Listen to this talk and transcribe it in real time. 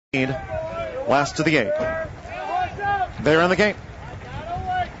Last to the 8. They're in the gate.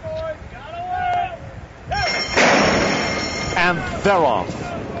 And they're off.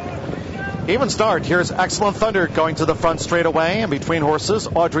 Even start. Here's Excellent Thunder going to the front straight away. And between horses,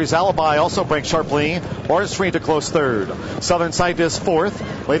 Audrey's Aliby also breaks sharply. Orange Street to close third. Southern Sight is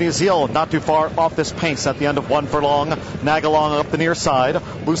fourth. Lady Zeal not too far off this pace at the end of 1 furlong. Nagalong up the near side.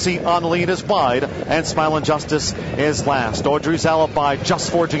 Lucy on the lead is wide. And Smilin' Justice is last. Audrey's Aliby just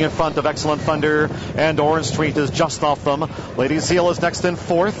forging in front of Excellent Thunder. And Orange Street is just off them. Lady Zeal is next in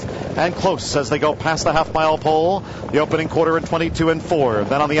fourth. And close as they go past the half-mile pole. The opening quarter in 22 and 4.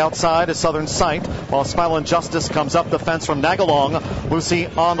 Then on the outside is Southern Sight, while Smilin' Justice comes up the fence from Nagalong. Lucy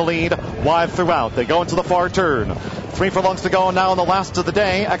on the lead, wide throughout. They go into the far turn. 3 furlongs to go now in the last of the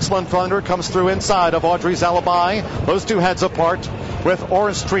day. Excellent Thunder comes through inside of Audrey's Aliby. Those two heads apart with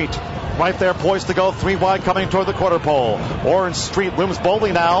Orange Street right there poised to go 3 wide coming toward the quarter pole. Orange Street looms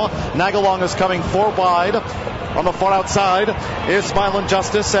boldly now. Nagalong is coming 4 wide. On the far outside is Smilin'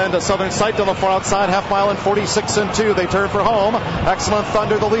 Justice and Southern Sight on the far outside. Half mile in 46 and 2. They turn for home. Excellent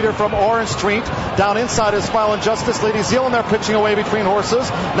Thunder, the leader from Orange Street. Down inside is Smilin' Justice. Lady Zeal in there pitching away between horses.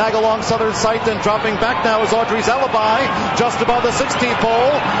 Nagalong, Southern Sight, and dropping back now is Audrey's Aliby. Just above the 16th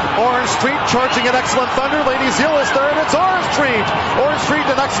pole. Orange Street charging at Excellent Thunder. Lady Zeal is third. It's Orange Street. Orange Street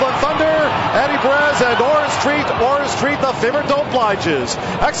and Excellent Thunder. Eddie Perez and Orange Street. Orange Street, the favorite, obliges.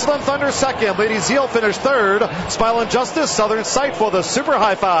 Excellent Thunder second. Lady Zeal finished third. Smilin' Justice, Southern Sight for the super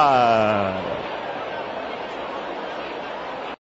high five.